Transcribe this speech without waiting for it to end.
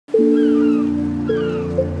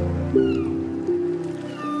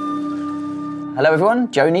Hello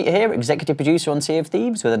everyone, Joe Neat here, executive producer on Sea of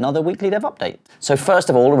Thieves with another weekly dev update. So first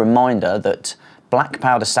of all, a reminder that Black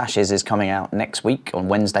Powder Sashes is coming out next week on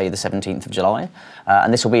Wednesday the 17th of July,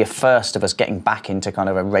 and this will be a first of us getting back into kind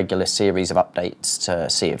of a regular series of updates to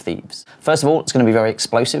Sea of Thieves. First of all, it's going to be very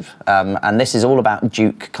explosive, and this is all about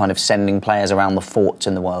Duke kind of sending players around the forts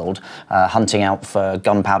in the world, hunting out for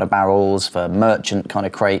gunpowder barrels, for merchant kind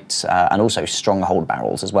of crates, and also stronghold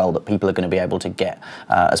barrels as well that people are going to be able to get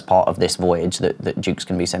as part of this voyage that Duke's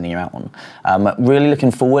going to be sending you out on. Really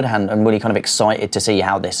looking forward and really kind of excited to see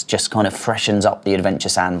how this just kind of freshens up the adventure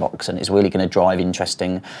sandbox, and it's really going to drive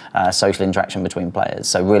interesting social interaction between players.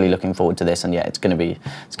 So really looking forward to this, and yeah, it's going to be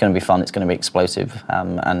fun. It's going to be explosive,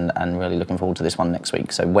 and really looking forward to this one next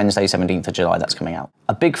week. So Wednesday 17th of July, that's coming out.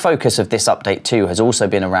 A big focus of this update too has also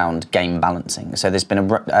been around game balancing. So there's been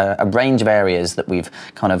a range of areas that we've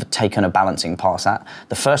kind of taken a balancing pass at.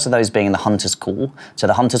 The first of those being the Hunter's Call. So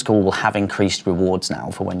the Hunter's Call will have increased rewards now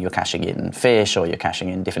for when you're cashing in fish or you're cashing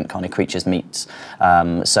in different kind of creatures' meats.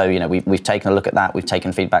 So you know, we've taken a look at that. We've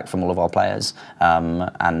taken feedback from all of our players,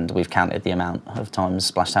 and we've counted the amount of times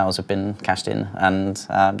splash towers have been cashed in and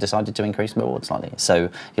decided to increase rewards slightly. So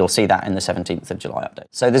you'll see that in the 17th of July update.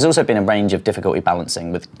 So there's also been a range of difficulty balancing,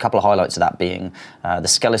 with a couple of highlights of that being the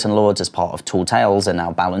Skeleton Lords as part of Tall Tales are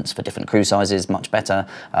now balanced for different crew sizes, much better.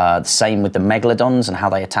 The same with the Megalodons and how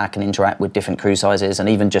they attack and interact with different crew sizes, and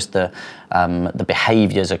even just the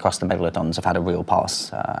behaviours across the Megalodons have had a real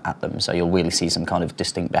pass at them. So you'll really see some kind of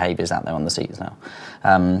distinct behaviours out there on the seas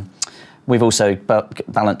now. We've also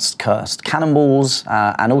balanced cursed cannonballs,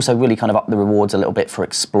 and also really kind of up the rewards a little bit for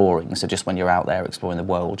exploring. So just when you're out there exploring the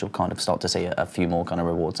world, you'll kind of start to see a few more kind of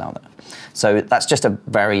rewards out there. So that's just a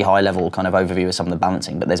very high level kind of overview of some of the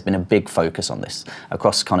balancing, but there's been a big focus on this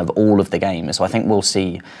across kind of all of the games. So I think we'll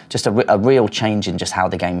see just a real change in just how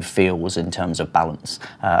the game feels in terms of balance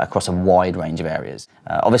across a wide range of areas.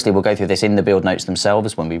 Obviously we'll go through this in the build notes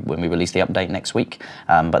themselves when we release the update next week,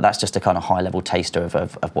 but that's just a kind of high level taster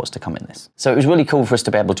of what's to come in this. So it was really cool for us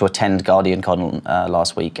to be able to attend Guardian Con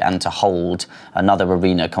last week and to hold another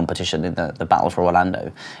arena competition in the Battle for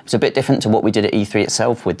Orlando. It's a bit different to what we did at E3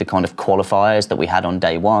 itself, with the kind of qualifiers that we had on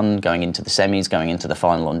day one, going into the semis, going into the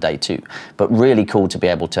final on day two. But really cool to be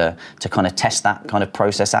able to kind of test that kind of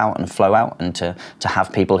process out and flow out, and to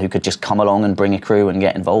have people who could just come along and bring a crew and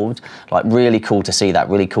get involved. Like, really cool to see that,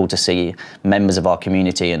 really cool to see members of our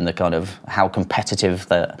community and the kind of how competitive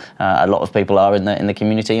that a lot of people are in the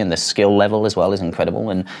community, and the skill level as well is incredible.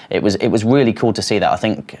 And it was really cool to see that. I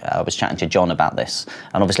think I was chatting to John about this,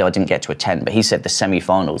 and obviously I didn't get to attend, but he said the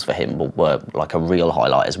semi-finals for him were like a real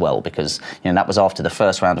highlight as well, because you know that was after the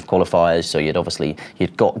first round of qualifiers, so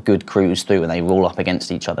you'd got good crews through and they were all up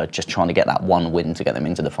against each other just trying to get that one win to get them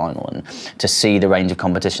into the final, and to see the range of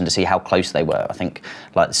competition, to see how close they were, I think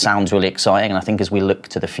like sounds really exciting. And I think as we look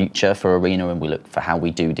to the future for Arena and we look for how we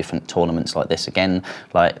do different tournaments like this again,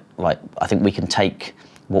 like I think we can take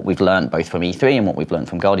what we've learned both from E3 and what we've learned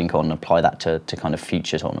from Guardian Con and apply that to kind of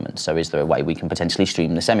future tournaments. So is there a way we can potentially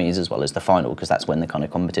stream the semis as well as the final, because that's when the kind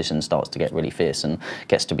of competition starts to get really fierce and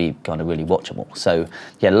gets to be kind of really watchable. So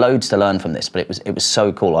yeah, loads to learn from this, but it was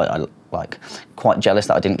so cool. I like quite jealous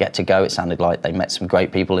that I didn't get to go. It sounded like they met some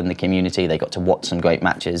great people in the community. They got to watch some great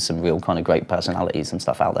matches, some real kind of great personalities and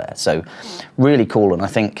stuff out there. So really cool. And I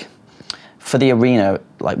think for the arena,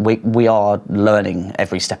 like we are learning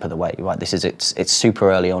every step of the way, right? It's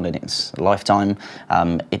super early on in its lifetime.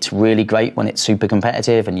 It's really great when it's super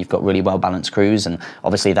competitive and you've got really well balanced crews, and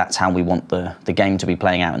obviously that's how we want the game to be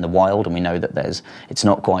playing out in the wild. And we know that it's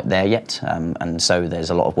not quite there yet, and so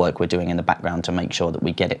there's a lot of work we're doing in the background to make sure that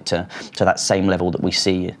we get it to that same level that we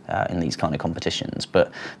see in these kind of competitions.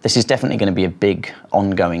 But this is definitely going to be a big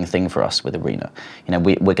ongoing thing for us with Arena. You know,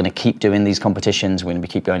 we're going to keep doing these competitions. We're going to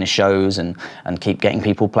keep going to shows and keep getting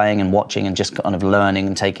people playing and watching and just kind of learning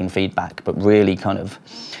and taking feedback, but really kind of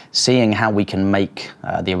seeing how we can make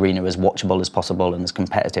the arena as watchable as possible and as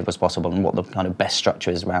competitive as possible, and what the kind of best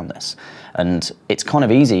structure is around this. And it's kind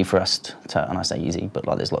of easy for us to, and I say easy, but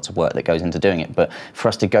like there's lots of work that goes into doing it, but for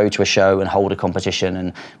us to go to a show and hold a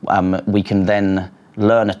competition, and we can then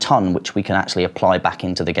learn a ton which we can actually apply back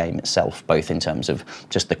into the game itself, both in terms of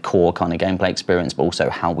just the core kind of gameplay experience, but also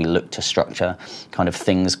how we look to structure kind of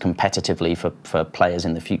things competitively for players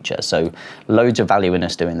in the future. So loads of value in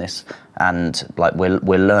us doing this. and like we're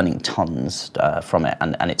learning tons from it,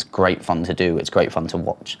 and it's great fun to do. It's great fun to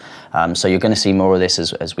watch. So you're going to see more of this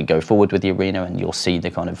as we go forward with the arena, and you'll see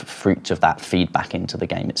the kind of fruit of that feedback into the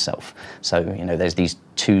game itself. So you know, there's these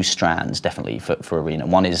two strands definitely for arena.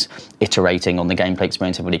 One is iterating on the gameplay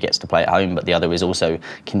experience everybody gets to play at home, but the other is also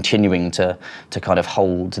continuing to kind of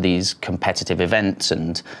hold these competitive events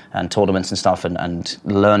and tournaments and stuff, and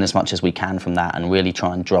learn as much as we can from that, and really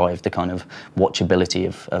try and drive the kind of watchability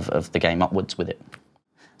of the game upwards with it.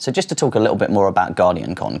 So just to talk a little bit more about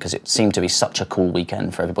GuardianCon, because it seemed to be such a cool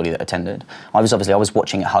weekend for everybody that attended. I was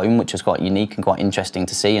watching at home, which was quite unique and quite interesting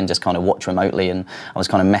to see, and just kind of watch remotely, and I was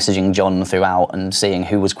kind of messaging John throughout and seeing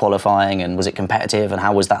who was qualifying and was it competitive and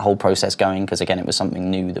how was that whole process going, because again it was something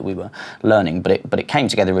new that we were learning, but it came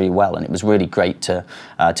together really well, and it was really great to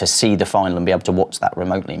see the final and be able to watch that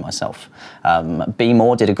remotely myself. B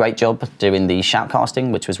Moore did a great job doing the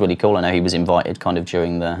shoutcasting, which was really cool. I know he was invited kind of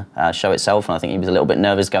during the show itself, and I think he was a little bit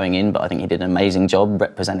nervous going in, but I think he did an amazing job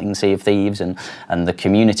representing Sea of Thieves and the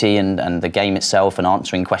community and the game itself, and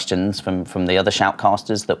answering questions from the other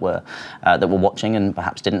shoutcasters that were watching and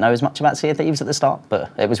perhaps didn't know as much about Sea of Thieves at the start.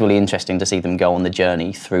 But it was really interesting to see them go on the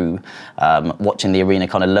journey through watching the arena,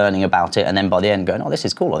 kind of learning about it, and then by the end going, oh, this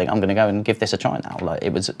is cool, I think I'm going to go and give this a try now. Like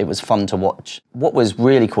it was fun to watch. What was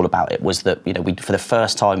really cool about it was that, you know, for the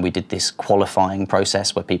first time we did this qualifying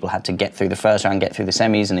process where people had to get through the first round, get through the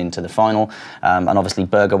semis and into the final, and obviously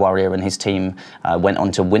Burger Warrior and his team went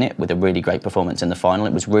on to win it with a really great performance in the final.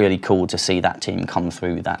 It was really cool to see that team come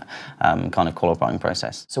through that kind of qualifying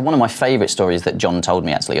process. So one of my favourite stories that John told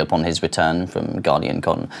me actually upon his return from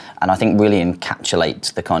GuardianCon, and I think really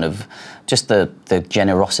encapsulates the kind of just the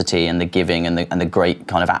generosity and the giving and the great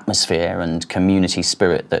kind of atmosphere and community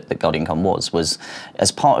spirit that GuardianCon was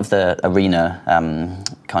as part of the arena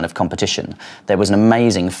kind of competition. There was an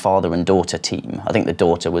amazing father and daughter team. I think the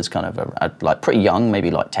daughter was kind of like pretty young,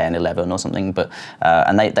 maybe like 10, 11 or something, but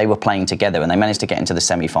and they were playing together, and they managed to get into the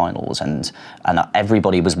semi-finals, and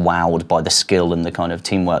everybody was wowed by the skill and the kind of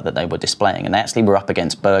teamwork that they were displaying. And they actually were up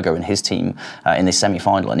against Berger and his team in this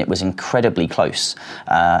semi-final, and it was incredibly close.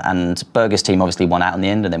 And Berger's team obviously won out in the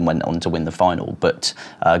end and then went on to win the final. But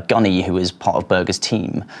Gunny, who is part of Berger's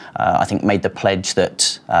team, I think made the pledge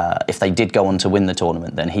that if they did go on to win the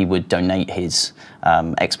tournament, then he would donate his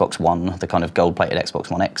Xbox One, the kind of gold-plated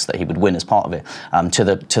Xbox One X that he would win as part of it, to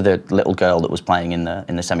the little girl that was playing in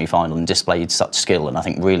the semi-final, and displayed such skill, and I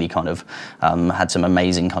think really kind of had some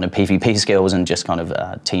amazing kind of PvP skills and just kind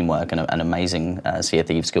of teamwork and amazing Sea of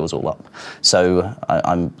Thieves skills all up. So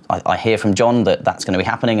I hear from John that that's going to be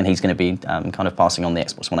happening, and he's going to be kind of passing on the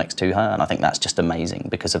Xbox One X to her, and I think that's just amazing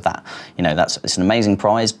because of that. You know, it's an amazing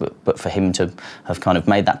prize, but for him to have kind of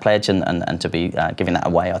made that pledge and to be giving that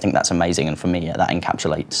away, I think that's amazing, and for me that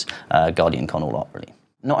encapsulates GuardianCon all up, really.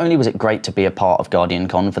 Not only was it great to be a part of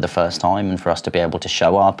GuardianCon for the first time and for us to be able to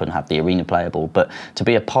show up and have the arena playable, but to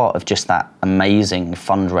be a part of just that amazing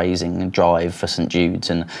fundraising drive for St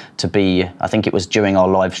Jude's, and to be, I think it was during our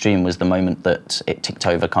live stream was the moment that it ticked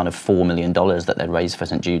over kind of $4 million that they'd raised for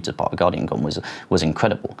St Jude's as part of GuardianCon was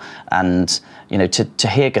incredible. And you know, to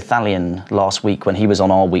hear Gathalion last week when he was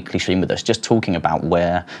on our weekly stream with us, just talking about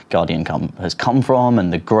where GuardianCon has come from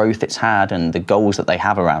and the growth it's had and the goals that they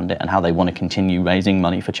have around it and how they want to continue raising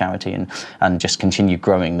money for charity and just continue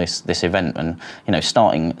growing this event, and you know,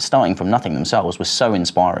 starting from nothing themselves was so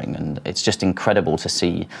inspiring, and it's just incredible to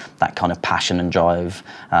see that kind of passion and drive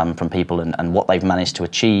from people and what they've managed to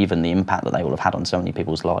achieve and the impact that they will have had on so many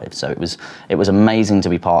people's lives. So it was amazing to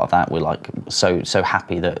be part of that. We're like so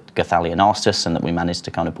happy that Gathalion asked us and that we managed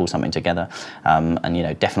to kind of pull something together, and you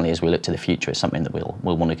know, definitely as we look to the future, it's something that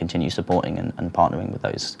we'll want to continue supporting and partnering with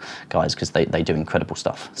those guys, because they do incredible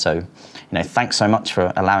stuff. So you know, thanks so much for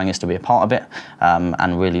allowing us to be a part of it,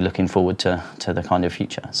 and really looking forward to the kind of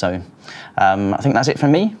future. So I think that's it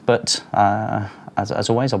from me, but as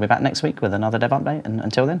always, I'll be back next week with another dev update, and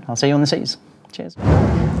until then, I'll see you on the seas. Cheers.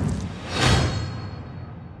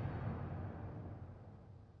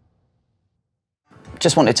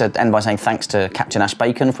 Just wanted to end by saying thanks to Captain Ash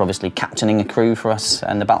Bacon for obviously captaining a crew for us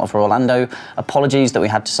in the Battle for Orlando. Apologies that we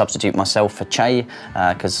had to substitute myself for Che,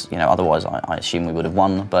 because you know, otherwise I assume we would have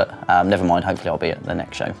won, but never mind, hopefully I'll be at the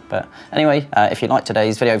next show. But anyway, if you liked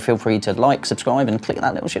today's video, feel free to like, subscribe and click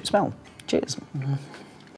that little ship's bell. Cheers.